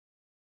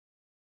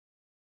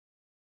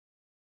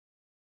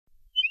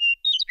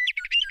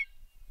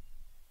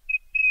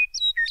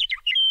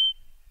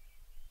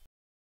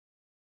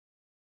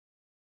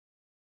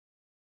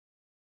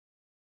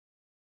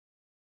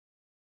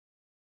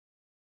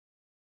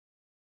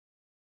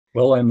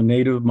Well, I'm a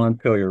native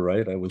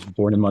Montpelierite. I was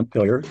born in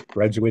Montpelier,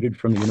 graduated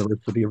from the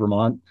University of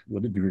Vermont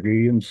with a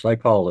degree in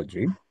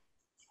psychology.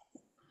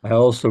 I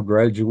also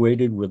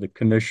graduated with a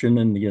commission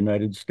in the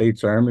United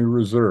States Army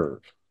Reserve.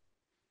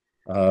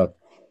 Uh,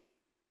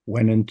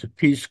 Went into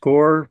Peace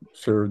Corps,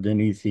 served in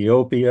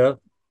Ethiopia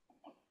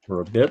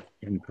for a bit,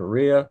 in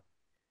Korea,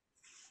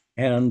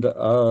 and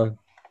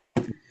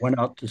went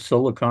out to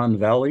Silicon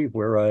Valley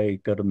where I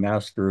got a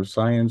Master of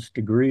Science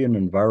degree in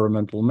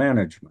environmental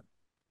management.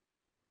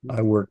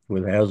 I worked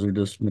with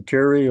hazardous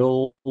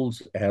materials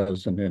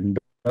as an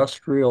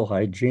industrial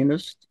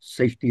hygienist,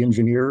 safety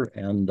engineer,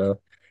 and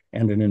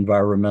an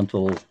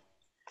environmental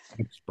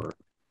expert.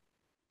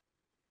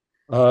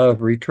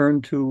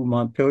 Returned to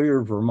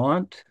Montpelier,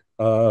 Vermont,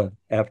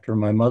 after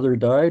my mother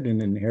died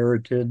and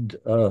inherited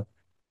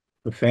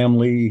the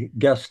family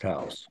guest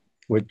house,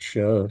 which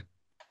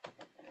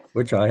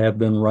I have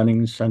been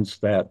running since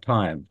that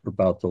time for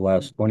about the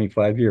last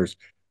 25 years.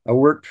 I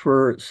worked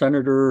for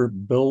Senator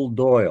Bill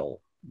Doyle.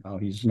 Now,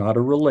 he's not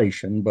a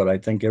relation, but I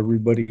think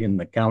everybody in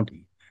the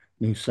county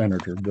knew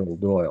Senator Bill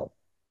Doyle.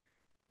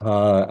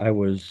 I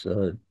was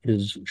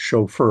his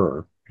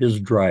chauffeur, his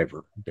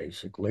driver,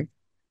 basically.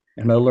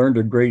 And I learned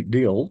a great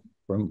deal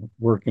from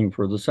working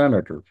for the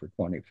senator for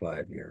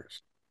 25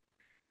 years.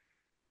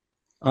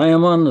 I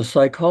am on the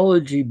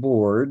psychology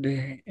board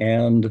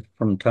and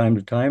from time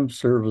to time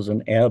serve as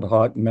an ad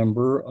hoc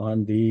member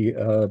on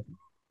the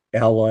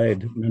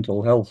Allied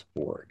Mental Health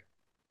Board.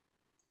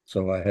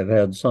 So I have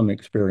had some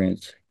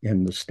experience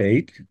in the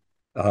state.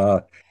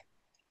 Uh,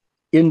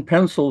 in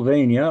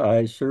Pennsylvania,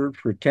 I served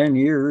for 10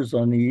 years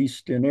on the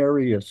Easton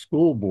Area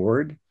School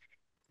Board.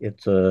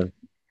 It's a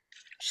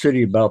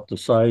city about the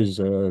size,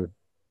 a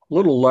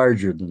little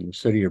larger than the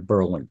city of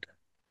Burlington.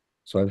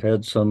 So I've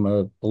had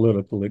some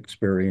political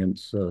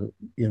experience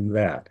in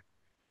that.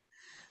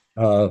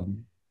 Uh,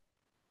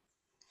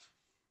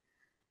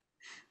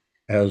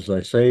 as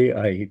I say,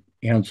 I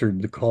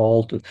answered the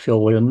call to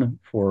fill in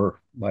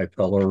for my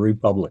fellow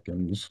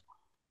Republicans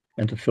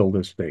and to fill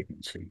this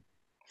vacancy.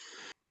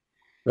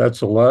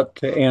 That's a lot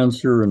to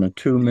answer in a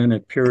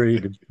 2-minute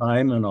period of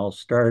time, and I'll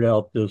start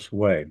out this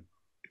way.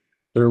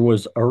 There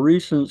was a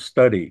recent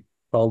study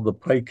called the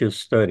PICUS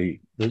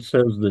study that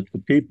says that the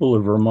people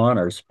of Vermont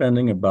are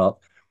spending about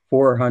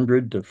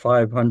 400 to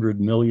 500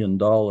 million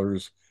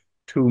dollars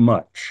too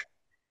much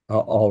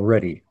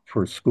already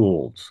for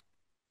schools.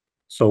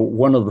 So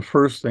one of the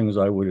first things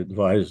I would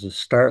advise is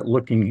start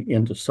looking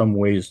into some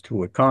ways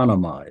to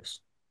economize.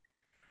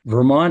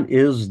 Vermont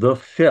is the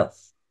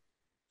fifth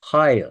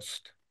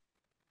highest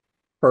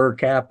per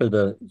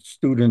capita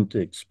student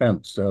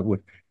expense,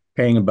 with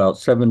paying about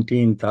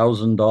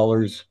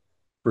 $17,000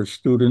 for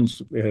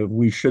students.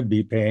 We should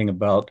be paying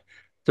about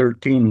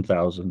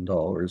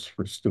 $13,000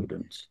 for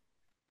students.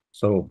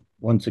 So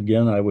once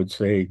again, I would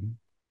say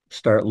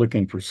start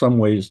looking for some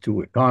ways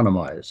to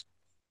economize.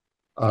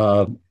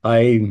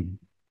 I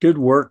did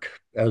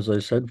work, as I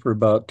said, for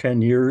about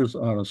 10 years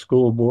on a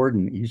school board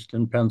in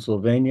Easton,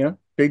 Pennsylvania,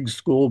 big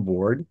school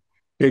board,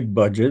 big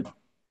budget.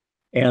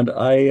 And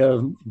I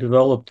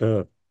developed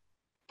a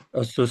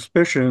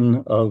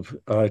suspicion of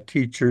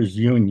teachers'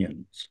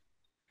 unions.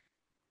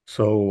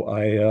 So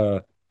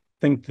I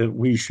think that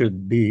we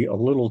should be a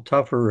little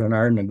tougher in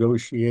our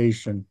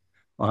negotiation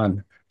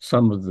on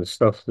some of the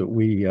stuff that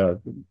we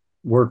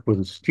work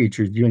with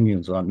teachers'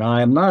 unions on. Now,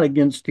 I'm not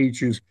against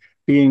teachers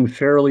being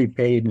fairly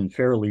paid and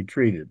fairly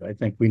treated. I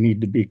think we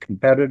need to be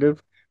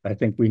competitive. I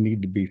think we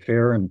need to be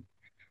fair. And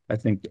I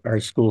think our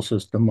school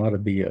system ought to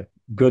be a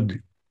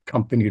good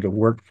company to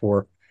work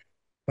for.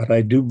 But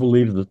I do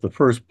believe that the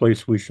first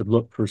place we should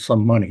look for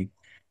some money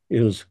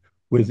is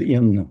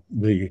within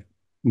the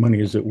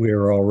monies that we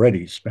are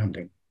already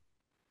spending.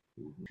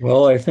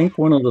 Well, I think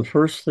one of the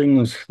first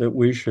things that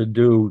we should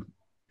do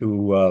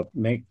to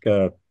make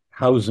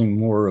housing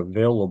more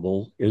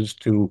available is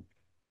to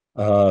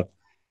uh,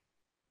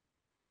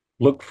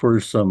 look for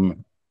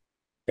some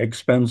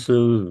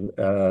expensive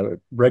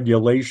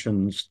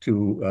regulations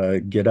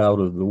to get out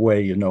of the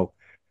way.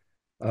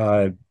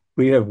 Uh,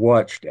 we have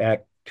watched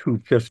Act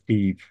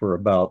 250 for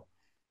about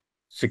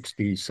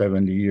 60,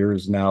 70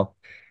 years now.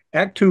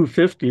 Act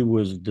 250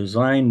 was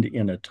designed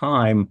in a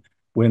time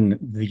when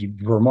the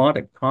Vermont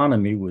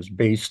economy was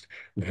based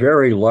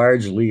very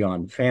largely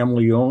on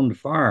family owned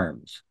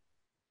farms.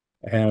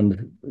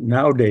 And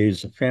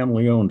nowadays, a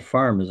family owned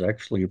farm is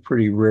actually a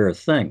pretty rare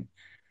thing.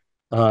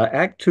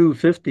 Act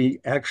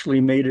 250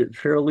 actually made it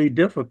fairly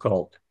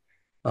difficult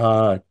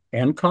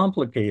and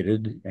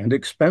complicated and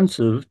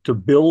expensive to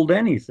build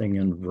anything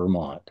in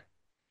Vermont.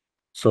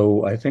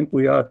 So I think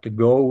we ought to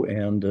go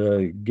and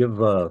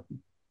give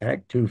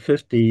Act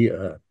 250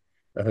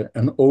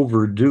 an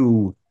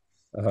overdue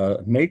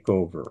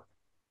makeover.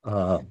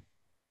 Uh,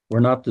 we're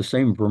not the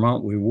same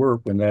Vermont we were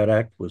when that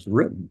act was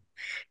written.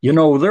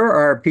 There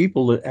are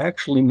people that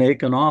actually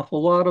make an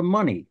awful lot of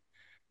money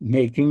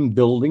making,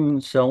 building,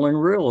 and selling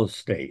real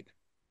estate.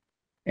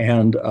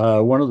 And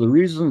one of the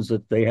reasons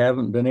that they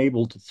haven't been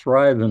able to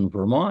thrive in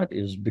Vermont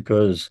is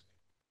because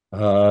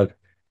uh,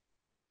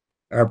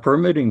 Our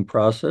permitting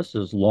process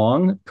is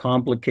long,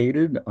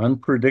 complicated,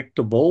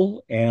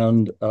 unpredictable,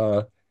 and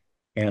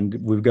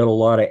we've got a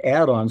lot of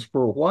add-ons.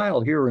 For a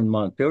while here in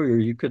Montpelier,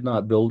 you could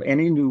not build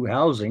any new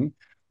housing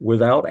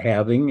without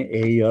having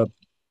a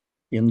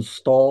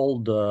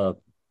installed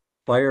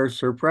fire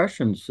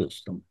suppression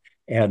system,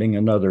 adding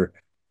another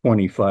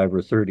 25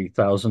 or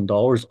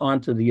 $30,000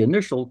 onto the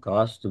initial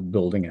cost of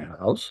building a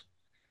house,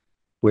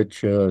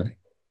 which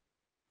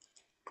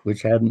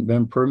which hadn't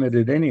been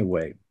permitted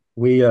anyway.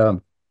 We uh,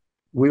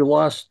 we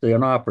lost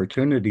an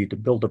opportunity to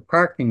build a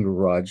parking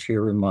garage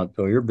here in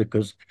Montpelier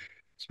because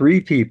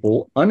three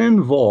people,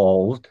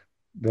 uninvolved,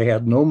 they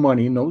had no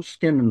money, no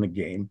skin in the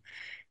game,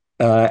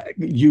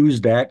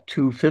 used Act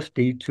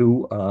 250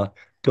 to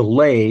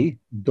delay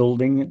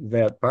building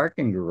that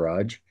parking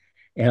garage.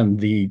 And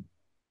the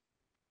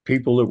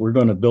people that were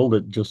going to build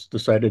it just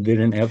decided they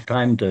didn't have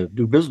time to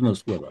do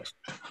business with us.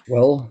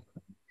 Well,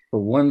 for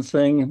one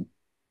thing,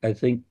 I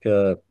think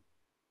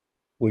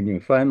when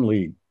you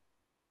finally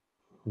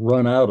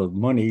run out of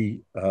money,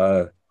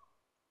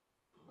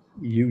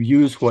 you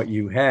use what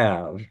you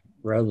have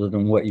rather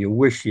than what you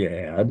wish you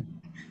had.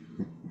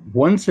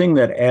 One thing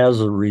that,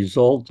 as a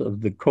result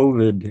of the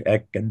COVID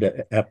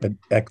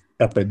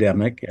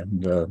epidemic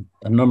and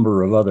a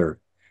number of other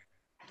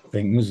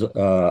things,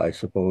 I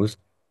suppose,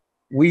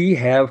 we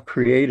have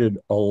created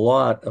a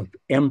lot of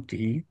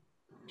empty,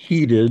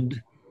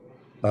 heated,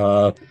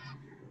 uh,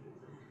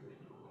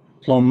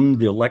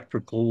 plumbed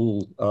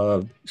electrical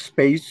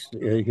space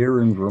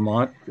here in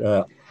Vermont.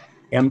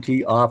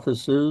 Empty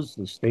offices.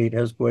 The state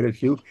has quite a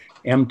few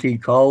empty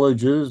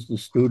colleges. The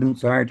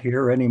students aren't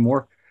here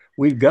anymore.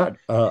 We've got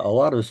a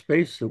lot of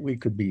space that we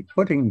could be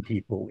putting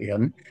people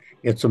in.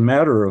 It's a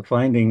matter of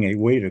finding a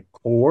way to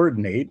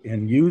coordinate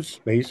and use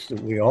space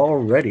that we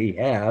already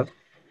have.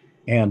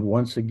 And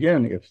once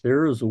again, if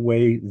there is a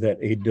way that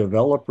a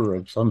developer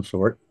of some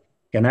sort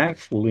can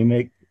actually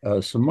make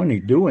some money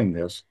doing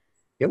this,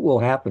 it will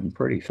happen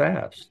pretty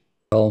fast.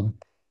 Well,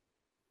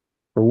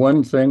 for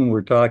one thing,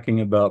 we're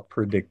talking about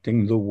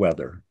predicting the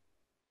weather.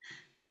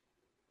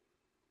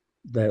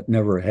 That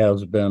never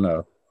has been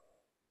a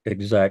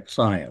exact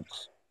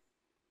science.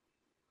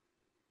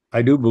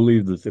 I do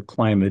believe that the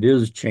climate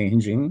is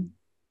changing.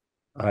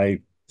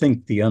 I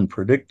think the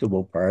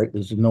unpredictable part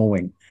is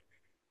knowing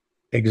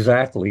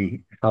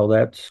exactly how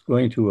that's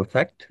going to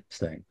affect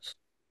things.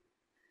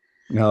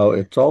 Now,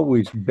 it's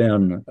always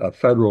been a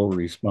federal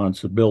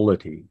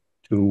responsibility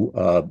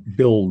to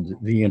build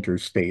the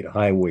interstate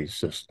highway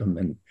system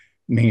and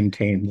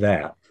maintain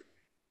that.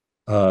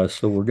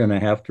 So we're going to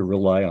have to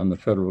rely on the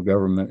federal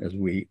government as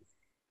we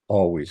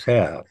always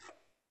have.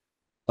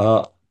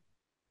 Uh,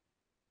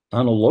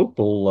 on a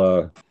local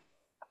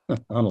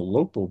on a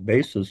local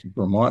basis,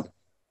 Vermont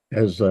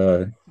has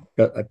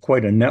got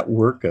quite a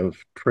network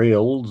of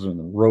trails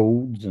and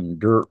roads and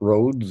dirt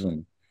roads,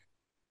 and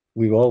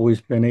we've always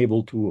been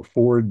able to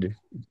afford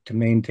to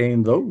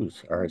maintain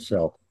those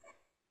ourselves.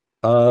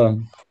 Uh,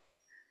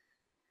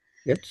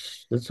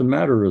 it's a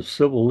matter of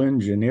civil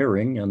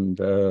engineering, and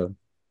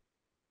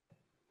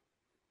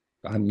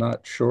I'm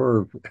not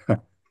sure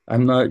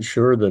I'm not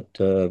sure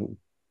that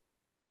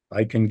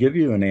I can give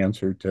you an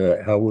answer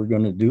to how we're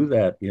going to do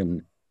that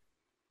in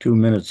 2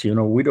 minutes. You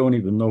know, we don't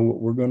even know what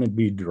we're going to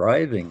be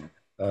driving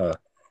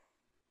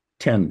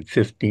 10,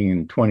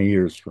 15, 20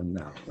 years from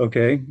now.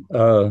 Okay.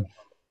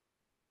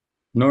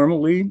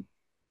 Normally,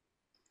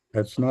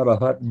 that's not a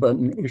hot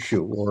button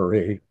issue or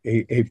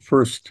a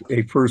first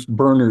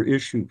burner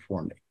issue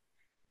for me.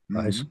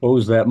 I Hmm.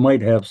 suppose that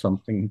might have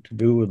something to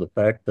do with the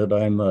fact that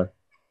I'm a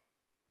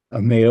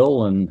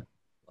male and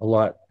a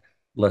lot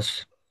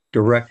less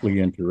directly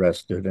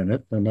interested in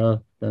it than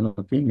a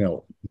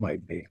female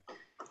might be.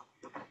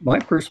 My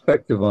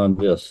perspective on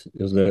this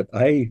is that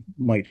I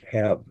might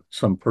have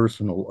some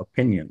personal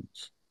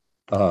opinions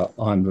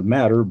on the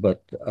matter,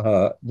 but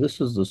this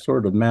is the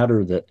sort of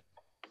matter that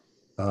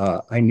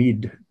I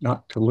need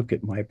not to look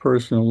at my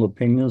personal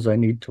opinions. I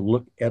need to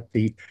look at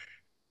the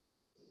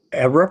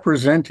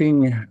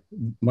representing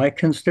my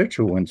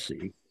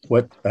constituency,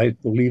 what I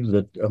believe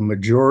that a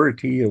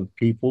majority of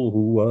people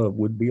who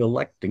would be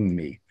electing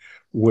me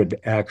would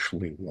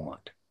actually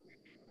want.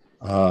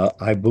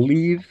 I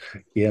believe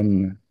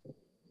in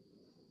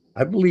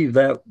I believe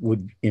that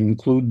would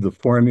include the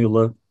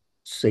formula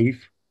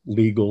safe,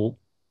 legal,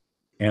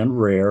 and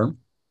rare.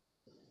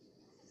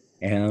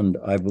 And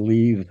I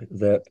believe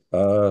that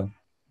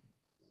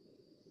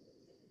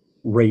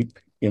rape,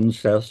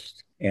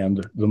 incest,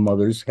 and the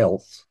mother's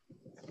health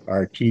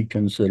are key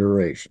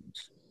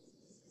considerations.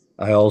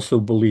 I also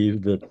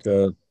believe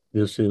that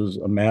this is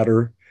a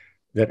matter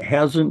that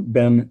hasn't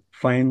been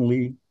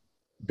finally,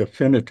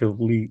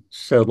 definitively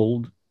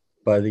settled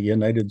by the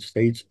United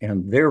States,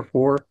 and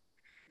therefore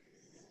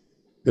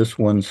this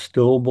one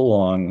still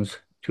belongs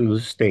to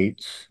the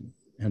states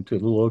and to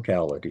the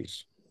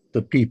localities.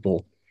 The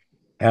people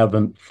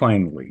haven't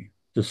finally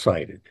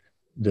decided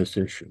this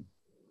issue.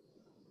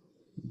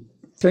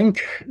 I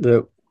think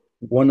that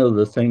one of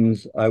the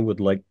things I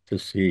would like to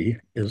see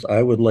is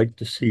I would like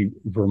to see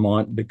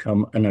Vermont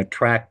become an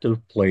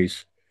attractive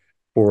place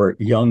for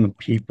young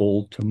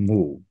people to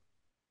move.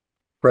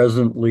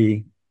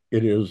 Presently,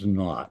 it is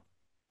not.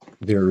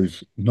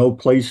 There's no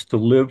place to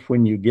live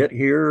when you get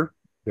here.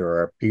 There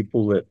are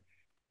people that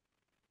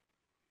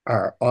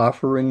are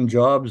offering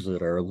jobs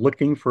that are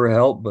looking for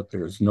help, but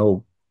there's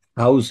no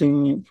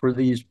housing for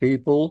these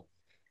people.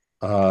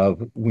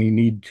 We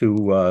need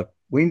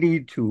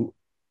to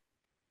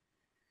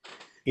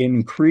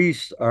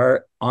increase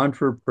our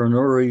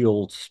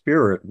entrepreneurial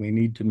spirit. We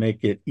need to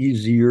make it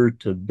easier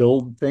to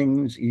build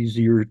things,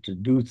 easier to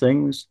do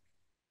things,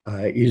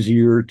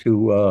 easier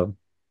to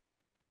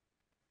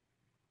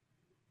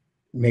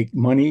make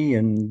money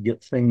and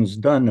get things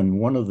done. And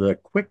one of the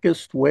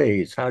quickest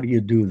ways, how do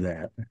you do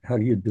that? How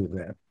do you do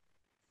that?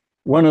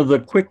 One of the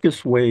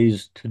quickest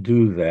ways to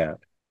do that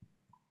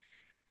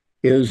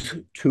is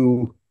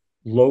to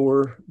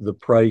lower the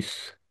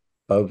price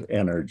of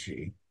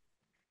energy.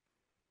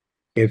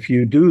 If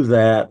you do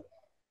that,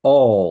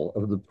 all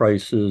of the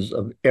prices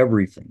of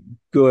everything,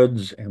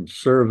 goods and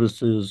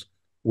services,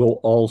 will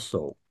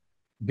also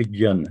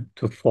begin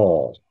to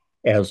fall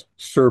as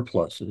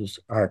surpluses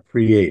are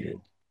created.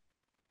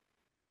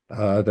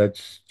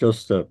 That's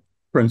just a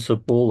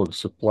principle of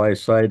supply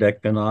side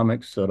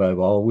economics that I've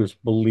always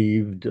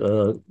believed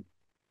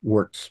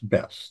works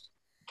best.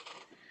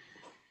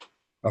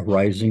 A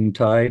rising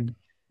tide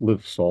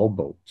lifts all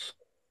boats.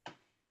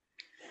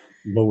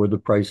 Lower the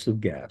price of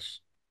gas.